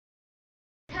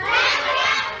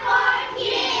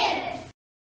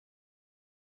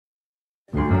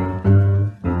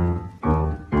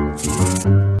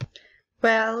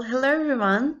Hello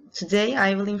everyone. Today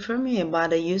I will inform you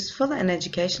about a useful and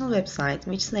educational website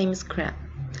which name is Cram.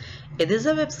 It is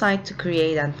a website to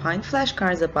create and find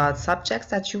flashcards about subjects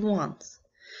that you want.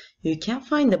 You can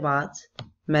find about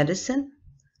medicine,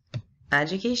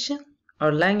 education,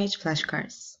 or language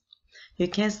flashcards. You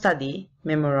can study,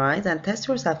 memorize, and test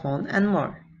yourself on and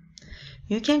more.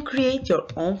 You can create your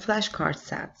own flashcard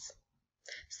sets,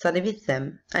 study with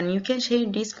them, and you can share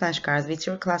these flashcards with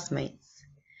your classmates.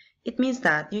 It means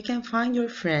that you can find your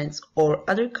friends or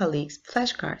other colleagues'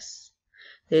 flashcards.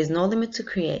 There is no limit to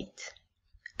create.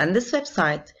 And this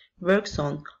website works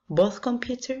on both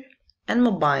computer and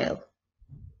mobile.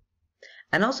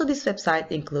 And also this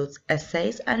website includes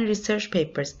essays and research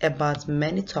papers about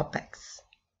many topics.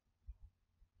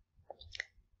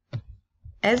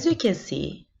 As you can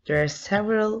see, there are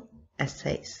several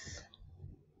essays.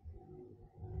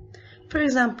 For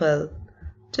example,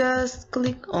 just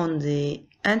click on the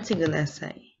Antigon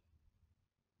essay,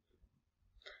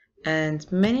 and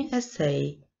many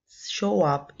essays show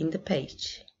up in the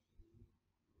page.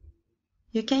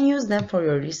 You can use them for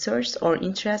your research or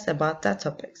interest about that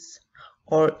topics,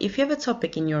 or if you have a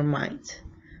topic in your mind,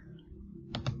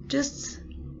 just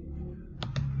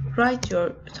write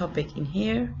your topic in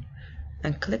here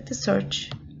and click the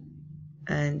search,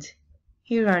 and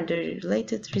here are the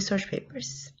related research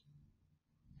papers.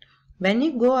 When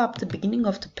you go up the beginning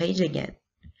of the page again,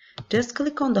 just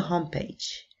click on the home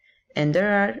page, and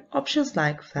there are options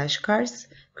like flashcards,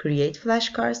 create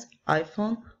flashcards,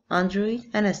 iPhone, Android,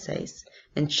 and essays,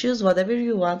 and choose whatever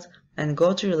you want and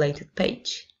go to related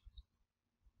page.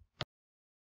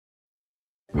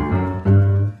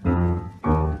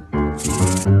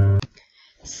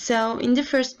 So in the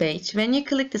first page, when you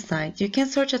click the site, you can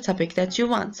search a topic that you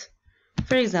want.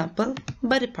 For example,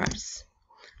 body parts.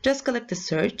 Just click the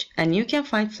search and you can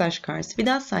find flashcards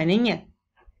without signing in.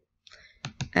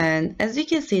 And as you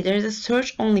can see, there is a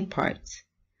search only part,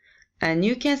 and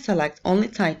you can select only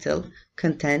title,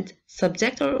 content,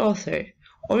 subject or author,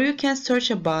 or you can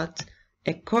search about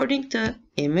according to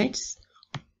image,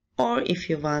 or if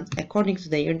you want according to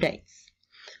their dates.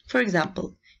 For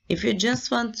example, if you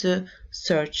just want to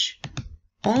search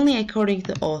only according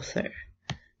to author,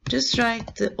 just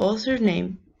write the author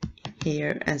name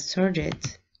here and search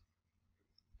it,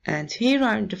 and here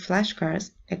are the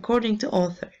flashcards according to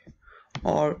author.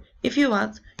 Or if you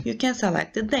want, you can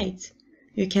select the date.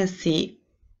 You can see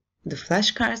the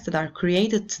flashcards that are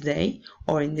created today,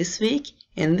 or in this week,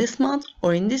 in this month,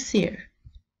 or in this year.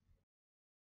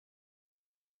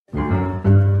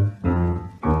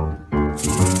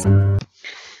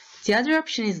 The other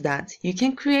option is that you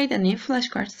can create a new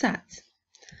flashcard set.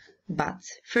 But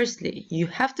firstly, you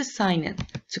have to sign in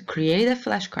to create a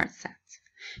flashcard set.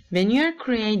 When you are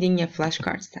creating a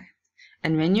flashcard set,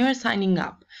 and when you are signing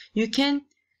up, you can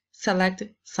select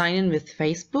sign in with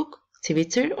Facebook,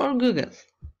 Twitter, or Google.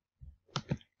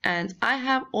 And I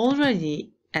have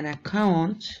already an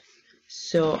account,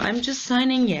 so I'm just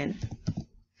signing in.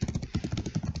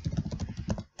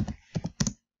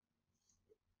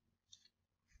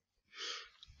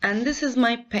 And this is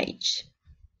my page.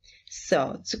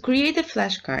 So to create a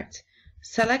flashcard,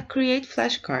 select create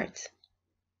flashcard.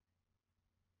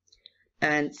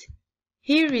 And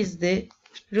here is the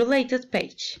related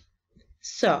page.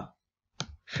 So,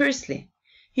 firstly,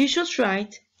 you should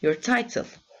write your title.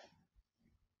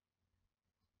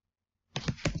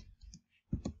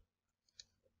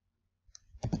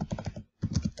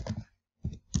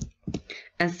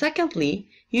 And secondly,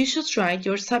 you should write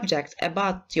your subject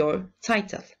about your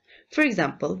title. For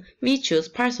example, we choose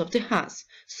parts of the house.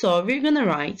 So we're gonna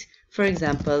write, for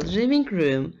example, living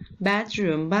room,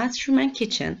 bathroom, and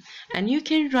kitchen, and you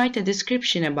can write a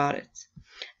description about it.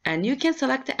 And you can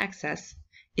select the access.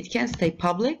 It can stay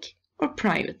public or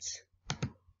private.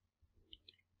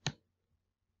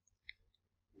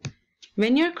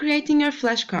 When you're creating your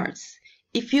flashcards,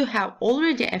 if you have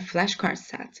already a flashcard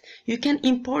set, you can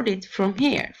import it from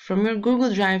here, from your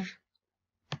Google Drive.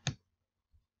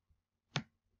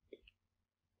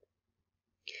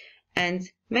 And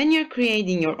when you're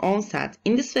creating your own set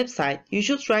in this website, you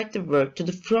should write the word to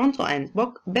the front and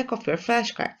back of your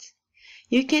flashcard.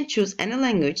 You can choose any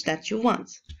language that you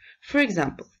want. For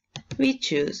example, we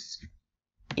choose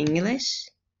English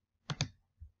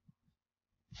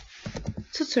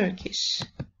to Turkish.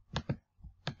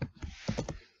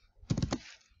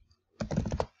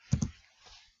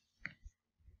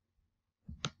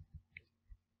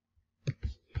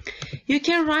 You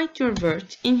can write your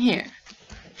word in here.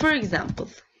 For example,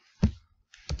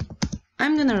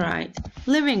 I'm gonna write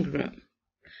living room,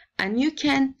 and you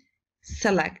can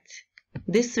select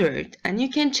this word and you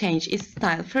can change its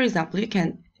style. For example, you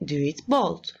can do it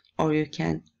bold or you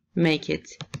can make it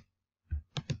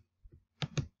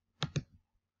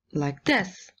like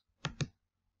this.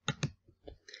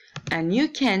 And you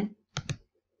can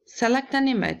select an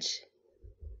image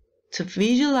to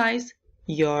visualize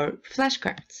your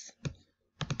flashcards.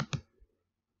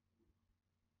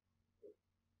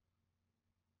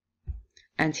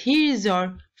 And here is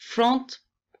your front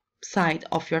side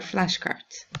of your flashcard.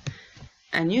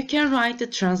 And you can write the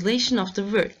translation of the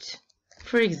word.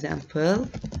 For example,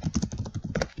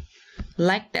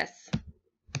 like this.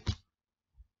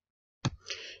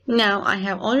 Now I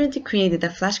have already created a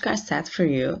flashcard set for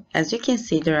you. As you can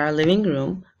see, there are living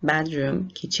room, bedroom,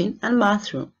 kitchen, and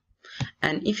bathroom.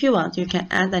 And if you want, you can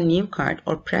add a new card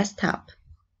or press tab.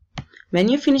 When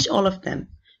you finish all of them,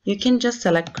 you can just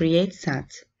select Create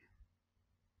Set.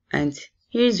 And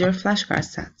here's your flashcard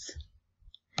set.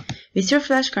 With your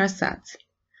flashcard set,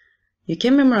 you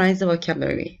can memorize the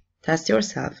vocabulary, test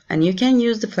yourself, and you can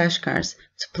use the flashcards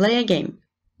to play a game.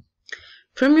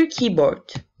 From your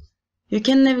keyboard, you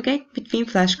can navigate between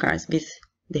flashcards with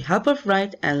the help of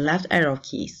right and left arrow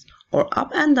keys or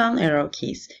up and down arrow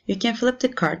keys. You can flip the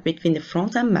card between the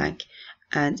front and back,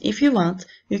 and if you want,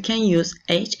 you can use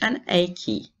H and A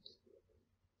key.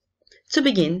 To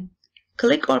begin,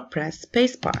 click or press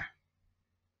spacebar.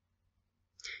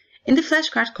 In the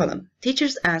flashcard column,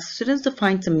 teachers ask students to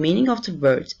find the meaning of the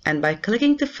word, and by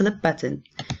clicking the flip button,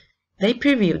 they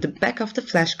preview the back of the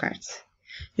flashcards.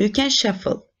 You can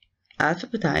shuffle,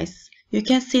 alphabetize, you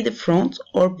can see the front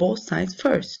or both sides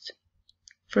first.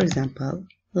 For example,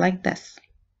 like this.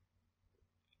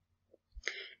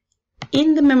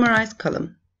 In the memorize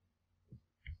column,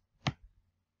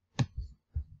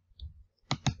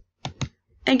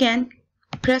 again,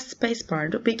 press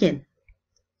spacebar to begin.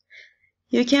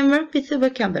 You can work with the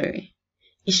vocabulary.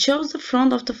 It shows the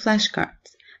front of the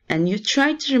flashcards, and you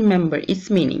try to remember its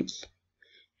meaning.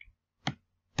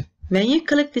 When you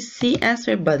click the See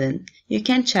Answer button, you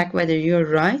can check whether you're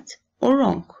right or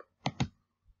wrong.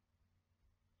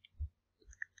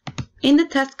 In the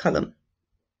test column,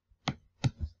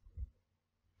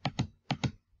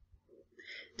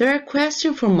 there are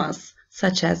questions from us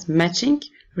such as matching,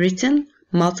 written,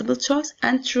 multiple choice,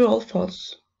 and true or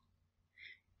false.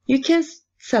 You can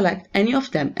select any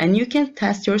of them and you can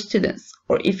test your students,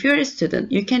 or if you're a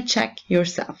student, you can check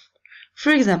yourself.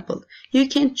 For example, you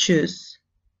can choose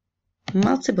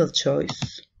multiple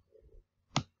choice.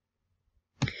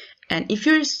 And if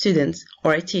you're a student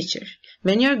or a teacher,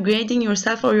 when you're grading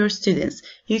yourself or your students,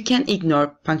 you can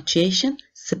ignore punctuation,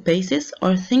 spaces,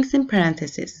 or things in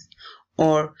parentheses.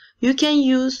 Or you can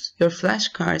use your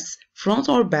flashcards front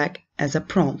or back as a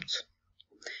prompt.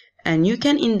 And you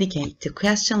can indicate the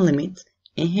question limit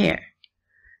in here.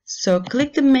 So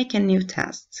click the Make a New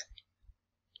Test.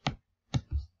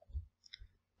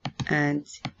 And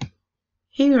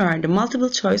here are the multiple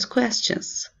choice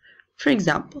questions. For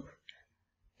example,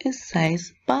 it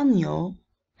says banyo,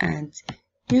 and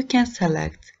you can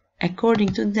select according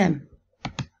to them.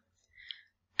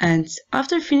 And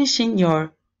after finishing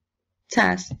your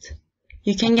test,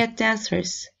 you can get the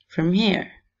answers from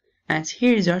here. And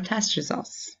here is your test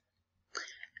results.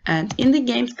 And in the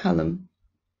games column,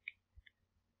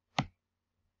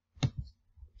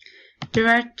 there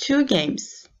are 2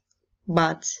 games,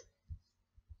 but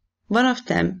one of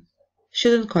them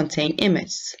shouldn't contain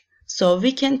images, so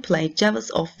we can play Jewels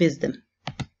of Wisdom.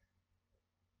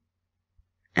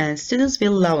 And students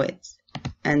will love it,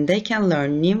 and they can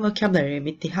learn new vocabulary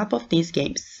with the help of these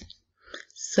games.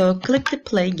 So click the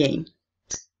Play game.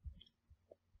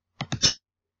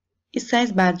 It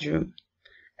says bedroom,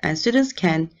 and students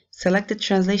can select the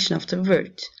translation of the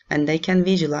word, and they can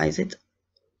visualize it.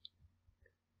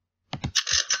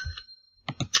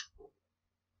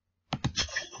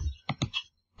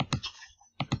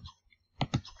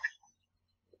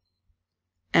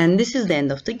 And this is the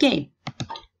end of the game.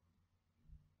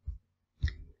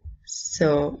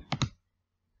 So,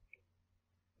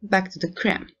 back to the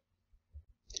Cram.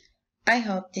 I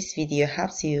hope this video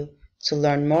helps you to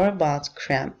learn more about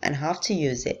Cram and how to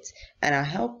use it, and I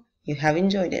hope you have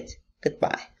enjoyed it.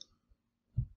 Goodbye.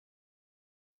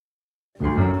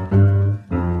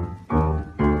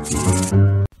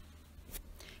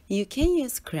 You can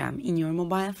use Cram in your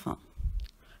mobile phone.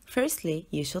 Firstly,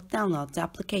 you should download the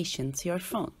application to your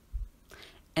phone,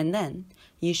 and then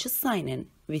you should sign in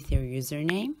with your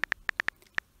username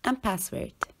and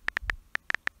password.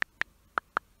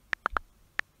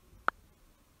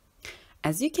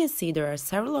 As you can see, there are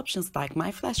several options like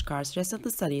My Flashcards,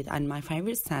 Recently Studied, and My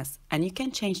Favorite Tests, and you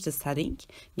can change the setting,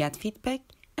 get feedback,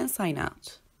 and sign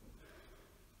out.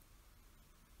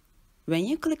 When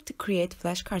you click to create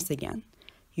flashcards again,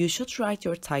 you should write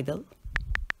your title.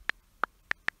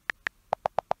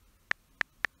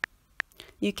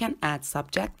 You can add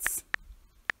subjects.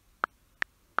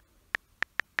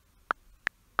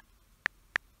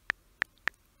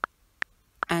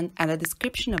 And add a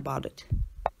description about it.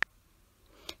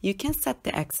 You can set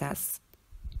the access.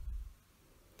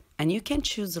 And you can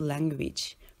choose the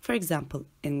language, for example,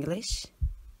 English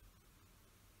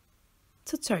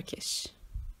to Turkish.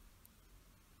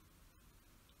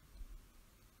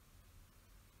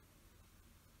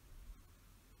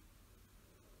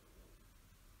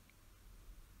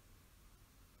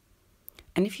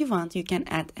 And if you want, you can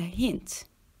add a hint.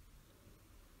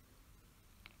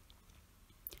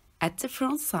 At the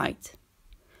front side,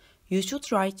 you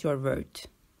should write your word.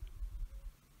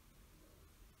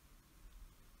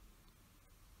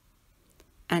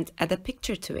 And add a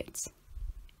picture to it.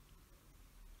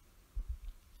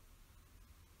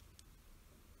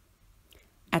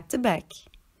 At the back,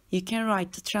 you can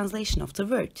write the translation of the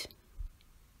word.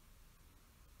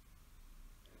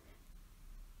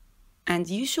 And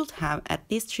you should have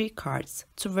at least 3 cards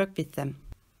to work with them.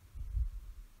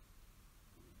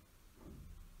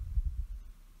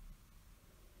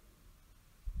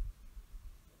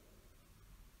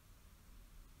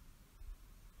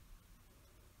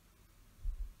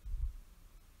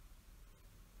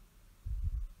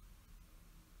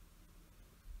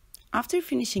 After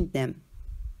finishing them,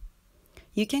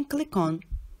 you can click on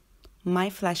My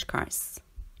Flashcards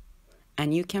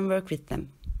and you can work with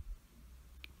them.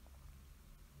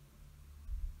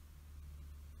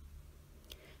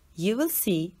 You will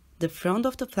see the front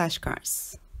of the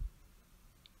flashcards.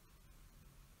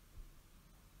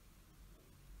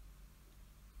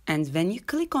 And when you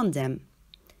click on them,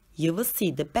 you will see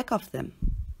the back of them.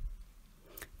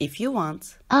 If you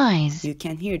want, eyes, you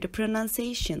can hear the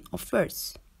pronunciation of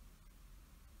words.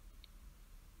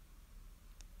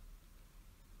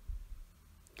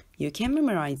 You can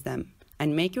memorize them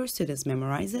and make your students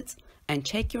memorize it and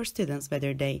check your students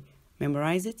whether they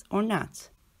memorize it or not.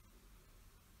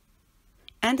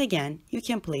 And again, you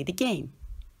can play the game.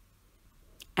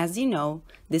 As you know,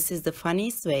 this is the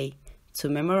funniest way to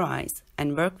memorize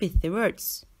and work with the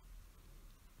words.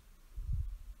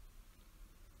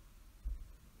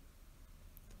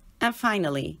 And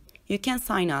finally, you can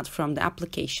sign out from the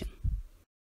application.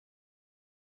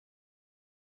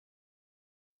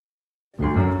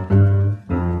 Good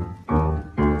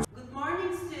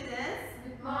morning, students.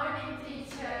 Good morning,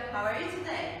 teacher. How are you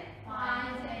today?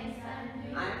 Fine, thanks, and you?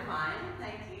 I'm fine,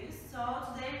 thank you. So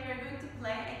today we are going to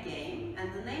play a game, and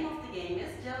the name of the game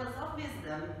is Jealous of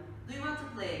Wisdom. Do you want to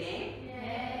play a game?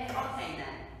 Yes. Okay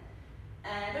then.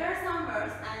 There are some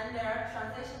words and there are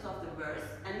translations of the words,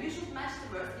 and you should match the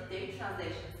words with their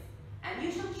translations. And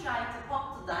you should try to pop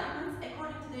the diamonds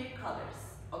according to their colors.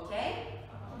 Okay?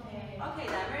 Okay. Okay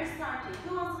then, we're starting.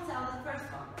 Who wants to tell the first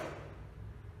one?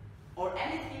 Or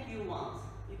anything you want.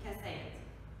 You can say it.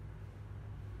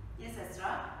 Yes,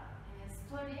 Esra?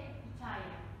 Story,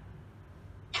 hikaye.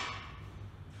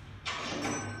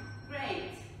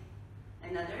 Great.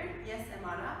 Another? Yes,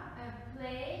 Emara?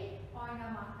 Play,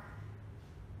 oynamak.